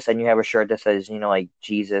religious and you have a shirt that says, like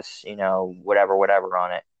Jesus, whatever, whatever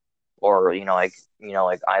on it, or like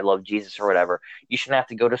I love Jesus or whatever, you shouldn't have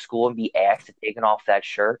to go to school and be asked to take off that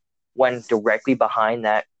shirt when directly behind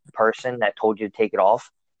that person that told you to take it off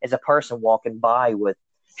is a person walking by with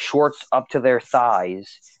shorts up to their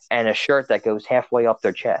thighs and a shirt that goes halfway up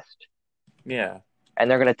their chest. Yeah. And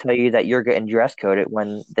they're going to tell you that you're getting dress coded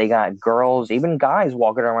when they got girls, even guys,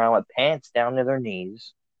 walking around with pants down to their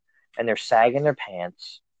knees and they're sagging their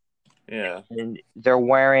pants Yeah. and they're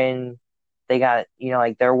wearing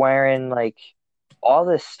like all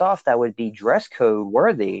this stuff that would be dress code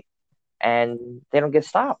worthy and they don't get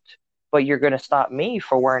stopped. But you're going to stop me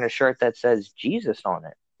for wearing a shirt that says Jesus on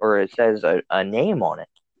it or it says a name on it.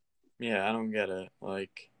 Yeah. I don't get it.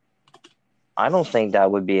 Like. I don't think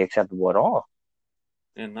that would be acceptable at all.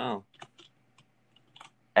 Yeah. No.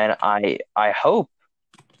 And I hope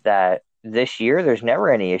that this year there's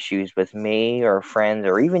never any issues with me or friends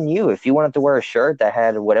or even you if you wanted to wear a shirt that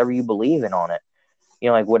had whatever you believe in on it,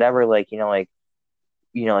 like whatever, like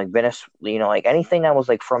Venice, like anything that was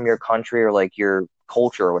like from your country or like your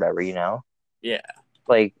culture or whatever, Yeah.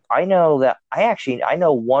 like I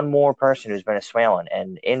know one more person who's Venezuelan,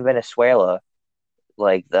 and in Venezuela,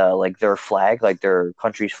 like their flag, like their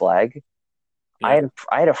country's flag, I Yeah. had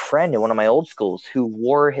I had a friend in one of my old schools who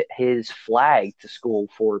wore his flag to school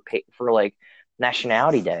for like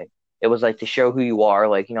Nationality Day. It was like to show who you are,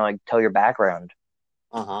 like tell your background.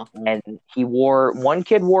 Uh-huh. And one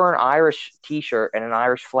kid wore an Irish T-shirt and an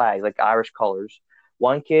Irish flag, like Irish colors.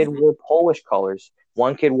 One kid Mm-hmm. wore Polish colors.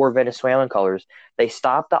 One kid wore Venezuelan colors. They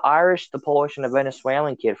stopped the Irish, the Polish, and the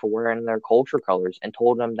Venezuelan kid for wearing their culture colors and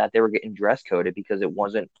told them that they were getting dress coded because it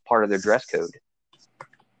wasn't part of their dress code.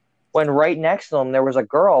 When right next to them there was a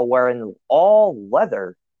girl wearing all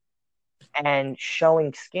leather and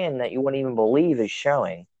showing skin that you wouldn't even believe is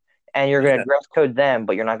showing. And you're going to Yeah. dress code them,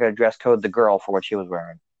 but you're not going to dress code the girl for what she was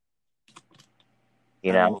wearing.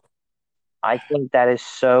 You I know, don't. I think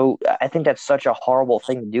that's such a horrible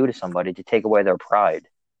thing to do to somebody to take away their pride.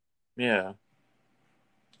 Yeah.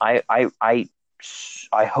 I, I, I,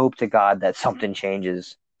 I hope to God that something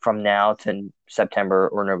changes from now to September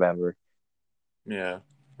or November. Yeah.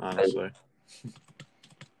 Honestly.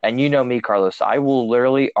 And you know me, Carlos, I will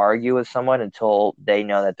literally argue with someone until they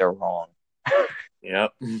know that they're wrong.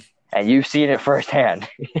 Yep. And you've seen it firsthand.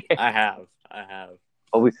 I have. I have.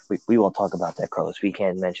 But we won't talk about that, Carlos. We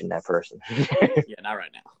can't mention that person. Yeah. Not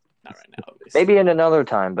right now. Not right now, at least. Maybe in another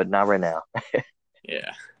time, but not right now.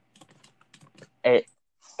 Yeah. It,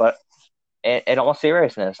 but in all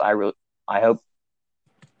seriousness, I hope,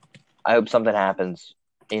 I hope something happens.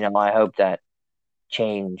 I hope that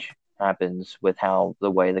change happens with how the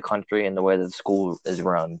way the country and the way that the school is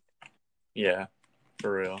run Yeah.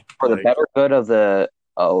 For real. for the Like. better good of the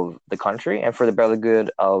country and for the better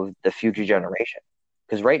good of the future generation.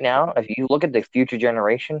 Because right now, if you look at the future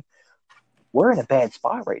generation, we're in a bad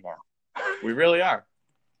spot right now. We really are.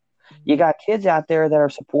 You got kids out there that are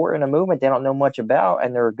supporting a movement they don't know much about,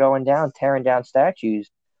 and they're going down, tearing down statues.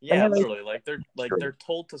 When Yeah, they're literally. Like history. they're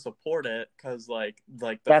told to support it because like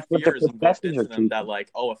the That's what the fear is invoked professors are into them that teaching.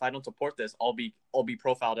 like, oh, if I don't support this, I'll be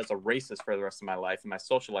profiled as a racist for the rest of my life, and my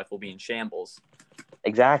social life will be in shambles.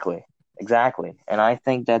 Exactly. exactly. And I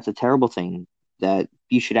think that's a terrible thing that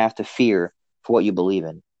you should have to fear for what you believe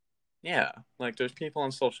in. Yeah, like there's people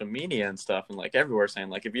on social media and stuff, and like everywhere saying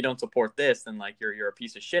like if you don't support this, then like you're a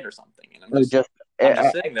piece of shit or something. And Or just, I'm just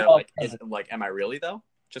I sitting there saw like, is like, am I really though?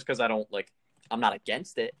 Just because I don't like, I'm not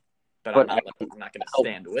against it, but but I'm not gonna help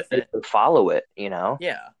stand with it. people follow it, you know?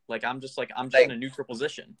 Yeah, like I'm just in Like, a neutral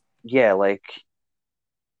position. yeah, like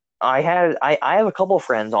I have a couple of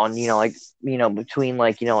friends on, like, between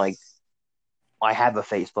like, I have a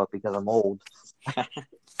Facebook because I'm old.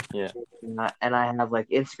 Yeah, And I have like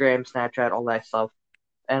Instagram, Snapchat, all that stuff.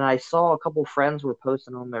 And I saw a couple friends were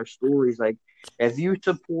posting on their stories like, if you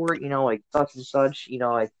support, like such and such,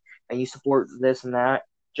 like, and you support this and that,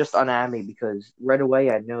 just unadd me because right away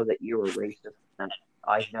I know that you're a racist and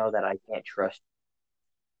I know that I can't trust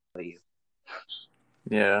you.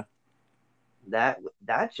 yeah,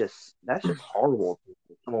 That's just horrible.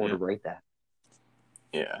 If someone yeah, would write that.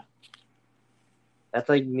 yeah, That's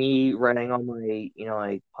like me writing on my,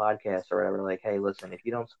 like podcast or whatever, like, hey, listen, if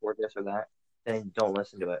you don't support this or that, then don't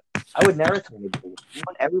listen to it. I would never tell anybody. I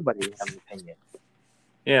want everybody to have an opinion.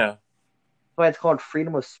 yeah, That's why it's called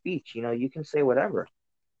freedom of speech. You can say whatever,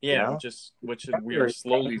 you yeah. know? Which we are Never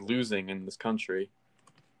slowly losing in this country.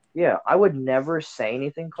 Yeah, I would never say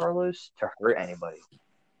anything, Carlos, to hurt anybody.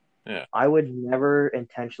 Yeah, I would never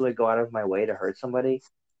intentionally go out of my way to hurt somebody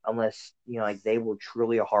unless, like they were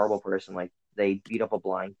truly a horrible person, like they beat up a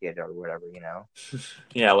blind kid or whatever.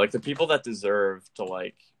 yeah. Like the people that deserve to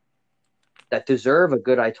like, That deserve a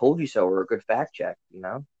good I told you so or a good fact check.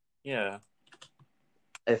 yeah,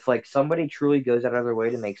 If like somebody truly goes out of their way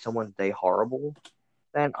to make someone's day horrible,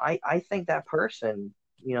 then I think that person,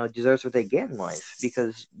 deserves what they get in life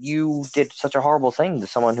because you did such a horrible thing to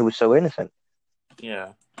someone who was so innocent.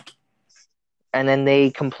 yeah, And then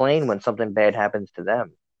they complain when something bad happens to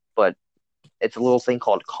them. But it's a little thing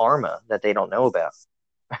called karma that they don't know about.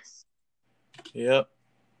 yep.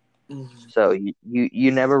 So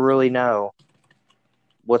you never really know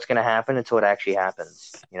what's going to happen until it actually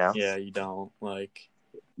happens. Yeah, you don't like.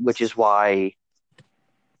 Which is why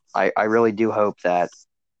I really do hope that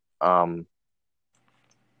um,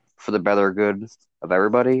 for the better good of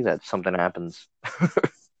everybody, that something happens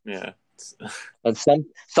Yeah, and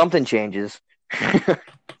something changes.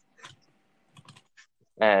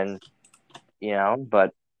 And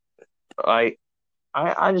but I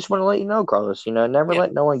I just want to let you know, Carlos. Never yeah,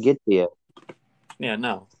 let no one get to you. yeah.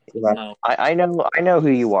 No, You know, no. I know who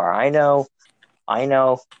you are. I know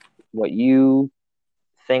what you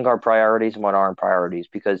think are priorities and what aren't priorities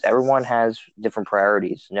because everyone has different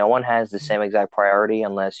priorities. No one has the same exact priority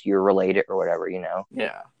unless you're related or whatever.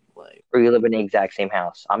 Yeah, like Or you live in the exact same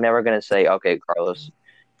house. I'm never gonna say, okay, Carlos,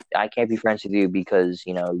 I can't be friends with you because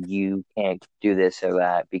you can't do this or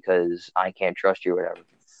that because I can't trust you or whatever.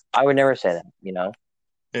 I would never say that.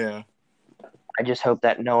 yeah, I just hope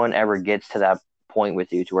that no one ever gets to that point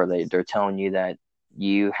with you to where they're telling you that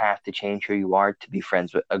you have to change who you are to be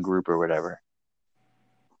friends with a group or whatever.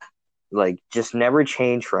 Like, just never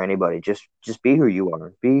change for anybody. Just be who you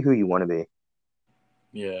are. Be who you want to be.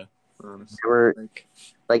 yeah. Honestly, Never like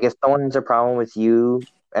like if someone has a problem with you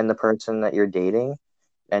and the person that you're dating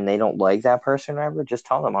and they don't like that person or whatever, just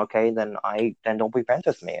tell them, okay, then don't be friends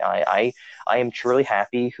with me. I am truly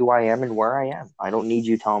happy who I am and where I am. I don't need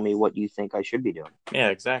you telling me what you think I should be doing. yeah,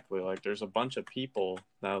 exactly. Like there's a bunch of people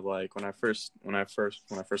that like when I first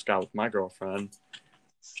got with my girlfriend,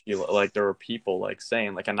 she like there were people like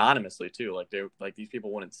saying like anonymously too, like they like these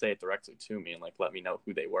people wouldn't say it directly to me and like let me know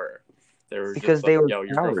who they were. They were just Because like, they were "Yo,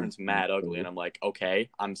 your cowards. girlfriend's mad ugly," and I'm like, "Okay,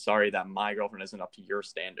 I'm sorry that my girlfriend isn't up to your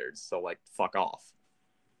standards, so like fuck off."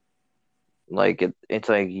 Like it's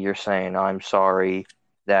like you're saying, I'm sorry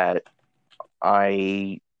that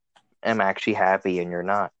I am actually happy and you're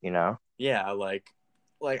not. Yeah, like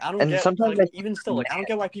I don't And get sometimes like I even still like I don't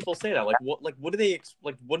get why people say that. Like what do they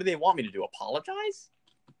like what do they want me to do? Apologize?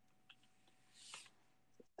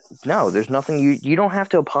 no, there's nothing you don't have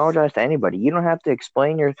to apologize to anybody. You don't have to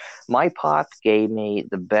explain my pops gave me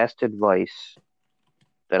the best advice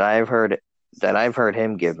that I've heard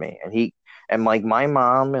him give me. And like my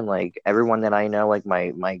mom and like everyone that I know, like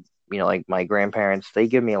my like my grandparents, they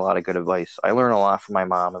give me a lot of good advice. I learn a lot from my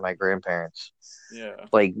mom and my grandparents. Yeah.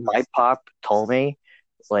 Like my pop told me,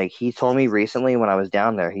 like he told me recently when I was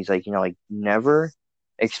down there, he's like, like never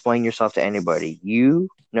explain yourself to anybody. You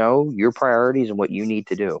know your priorities and what you need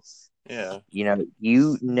to do. Yeah.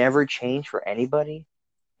 You never change for anybody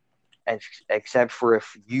except for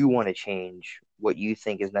if you want to change what you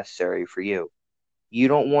think is necessary for you. You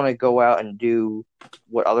don't want to go out and do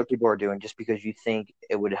what other people are doing just because you think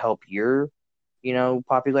it would help your,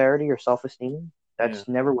 popularity or self-esteem. Yeah. That's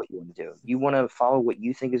never what you want to do. You want to follow what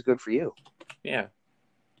you think is good for you. Yeah.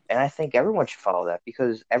 And I think everyone should follow that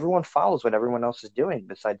because everyone follows what everyone else is doing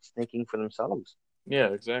besides thinking for themselves. Yeah,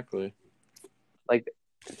 exactly. Like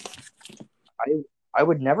I I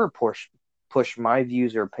would never push my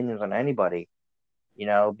views or opinions on anybody,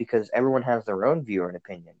 because everyone has their own view and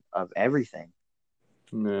opinion of everything.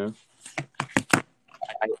 Yeah.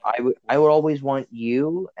 I would always want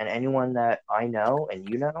you and anyone that I know and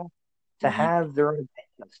to Hmm. have their own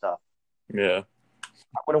opinion of stuff. Yeah.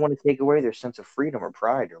 I wouldn't want to take away their sense of freedom or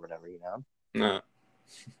pride or whatever. No.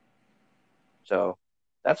 So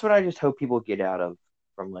that's what I just hope people get out of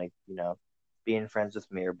from like, being friends with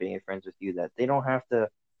me or being friends with you, that they don't have to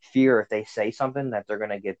fear if they say something that they're going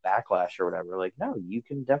to get backlash or whatever. Like, no, you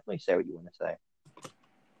can definitely say what you want to say,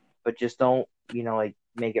 but just don't, like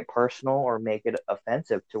make it personal or make it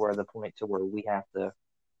offensive to where the point to where we have to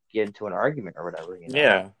get into an argument or whatever.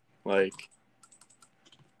 Yeah. Like,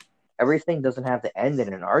 Everything doesn't have to end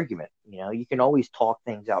in an argument. You can always talk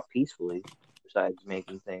things out peacefully besides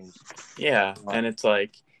making things. yeah, and it's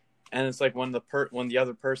like when the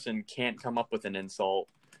other person can't come up with an insult,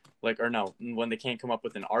 like, or no, when they can't come up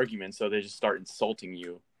with an argument, so they just start insulting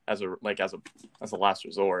you as a last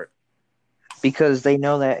resort. Because they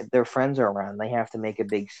know that their friends are around. They have to make a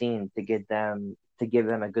big scene to give them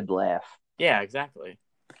a good laugh. Yeah, exactly.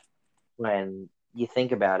 When you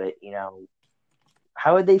think about it,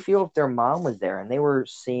 how would they feel if their mom was there and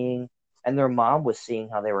their mom was seeing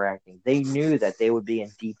how they were acting? They knew that they would be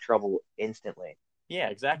in deep trouble instantly. Yeah,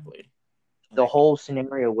 exactly. The Like, whole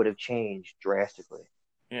scenario would have changed drastically.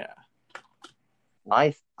 yeah,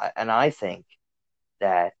 I think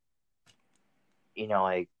that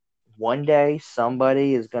like one day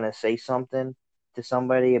somebody is gonna say something to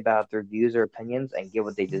somebody about their views or opinions and get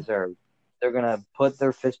what they deserve. They're gonna put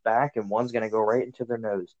their fist back and one's gonna go right into their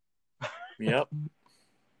nose. yep,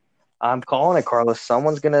 I'm calling it, Carlos.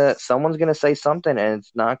 Someone's gonna say something and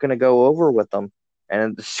it's not gonna go over with them.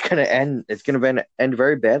 And it's gonna end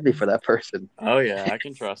very badly for that person. oh yeah, I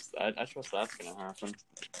can trust. I trust that's gonna happen.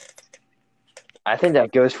 I think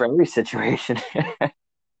that goes for every situation.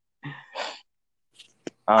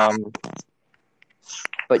 um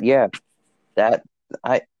but yeah, that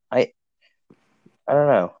I I I don't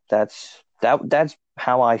know. That's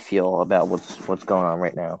how I feel about what's going on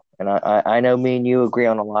right now. And I know me and you agree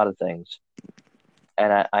on a lot of things.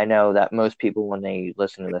 And I know that most people when they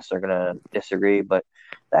listen to this are gonna disagree, but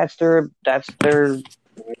that's their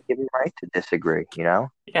given right to disagree. Yeah.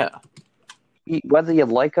 Whether you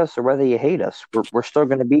like us or whether you hate us, we're still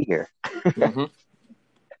gonna be here Hmm.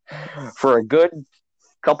 for a good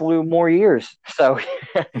couple of more years. So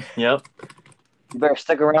Yep. you better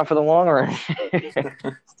stick around for the long run.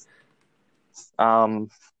 um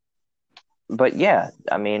but yeah,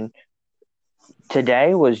 I mean,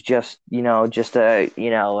 today was just like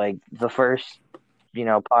the first,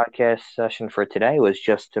 podcast session for today was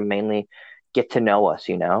just to mainly get to know us.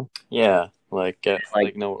 Yeah. Like, get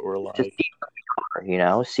Like know what we're to like.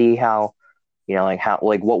 see how,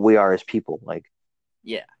 like what we are as people. Like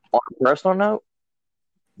Yeah. on a personal note,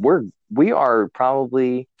 we are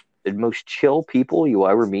probably the most chill people you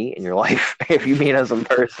ever meet in your life if you meet us in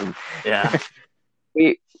person. Yeah.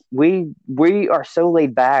 we we are so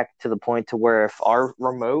laid back to the point to where if our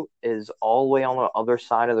remote is all the way on the other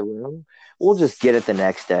side of the room, we'll just get it the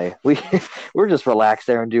next day. We're just relax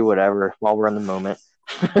there and do whatever while we're in the moment.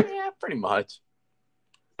 Yeah. Pretty much.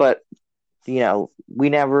 But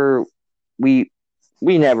we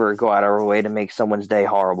we never go out of our way to make someone's day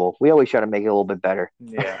horrible. We always try to make it a little bit better.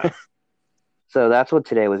 Yeah. So that's what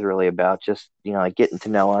today was really about. Just like getting to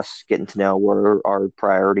know us, getting to know where our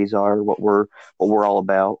priorities are, what we're all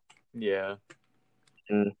about, Yeah.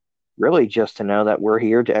 and really just to know that we're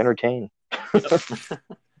here to entertain. Yep.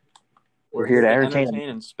 We're We're here here to to entertain them. entertain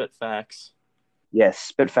and spit facts. Yes,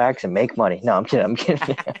 spit facts and make money. No, I'm kidding. I'm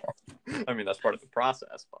kidding. I mean, that's part of the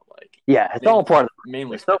process, but like, Yeah, it's all part of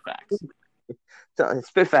mainly it. So, spit facts.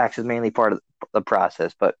 spit facts is mainly part of the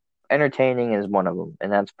process, but entertaining is one of them,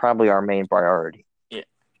 and that's probably our main priority Yeah.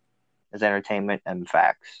 is entertainment and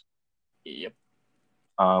facts. Yep.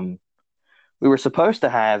 Um, we were supposed to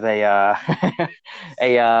have a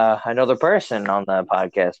a another person on the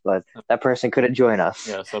podcast, but that person couldn't join us.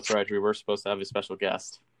 Yes, that's right. We were supposed to have a special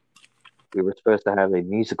guest. We were supposed to have a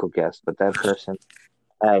musical guest, but that person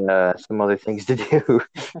had some other things to do.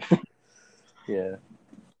 Yeah.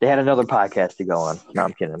 They had another podcast to go on. No,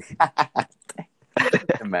 I'm kidding.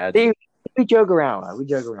 Imagine. We joke around. We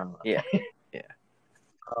joke around. Yeah. Yeah.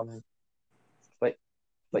 Um,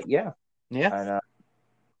 but yeah, Yeah. and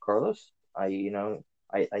Carlos,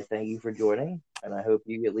 I thank you for joining, and I hope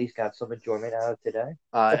you at least got some enjoyment out of today.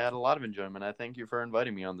 I had a lot of enjoyment. I thank you for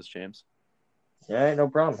inviting me on this, James. Yeah, no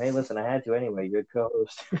problem. Hey, listen, I had to anyway. You're a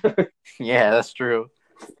co-host. Yeah, that's true.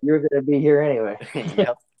 You're gonna be here anyway.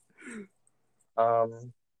 Yep.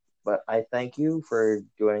 Um, but I thank you for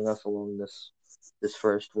joining us along this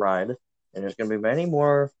first ride, and there's gonna be many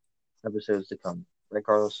more episodes to come. Right,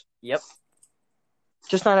 Carlos? Yep.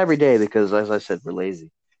 Just not every day because, as I said, we're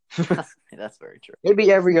lazy. That's very true.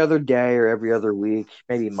 Maybe every other day or every other week,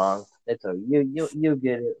 maybe month. It's a you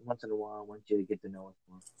get it once in a while once you get to know us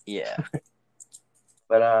more. Yeah.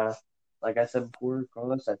 But like I said before,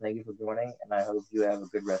 Carlos, I thank you for joining, and I hope you have a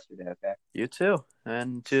good rest of your day. Okay. You too.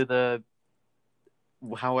 And to the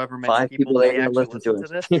however many 5 people people that are may going to actually listen listen to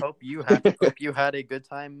to us. this, hope you had a good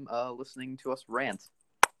time listening to us rant.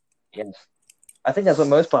 Yes. I think that's what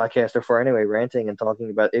most podcasts are for anyway, ranting and talking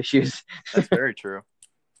about issues. That's very true.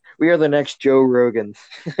 We are the next Joe Rogans.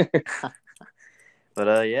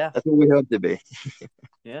 But yeah. That's what we hope to be.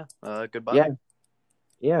 Yeah. Goodbye. Yeah.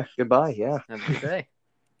 Yeah. Goodbye. Yeah. Have a good day.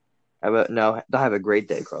 Have a great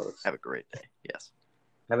day, Carlos. Have a great day. Yes.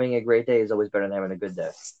 Having a great day is always better than having a good day.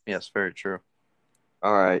 Yes, very true.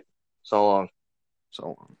 All right. So long. So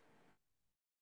long.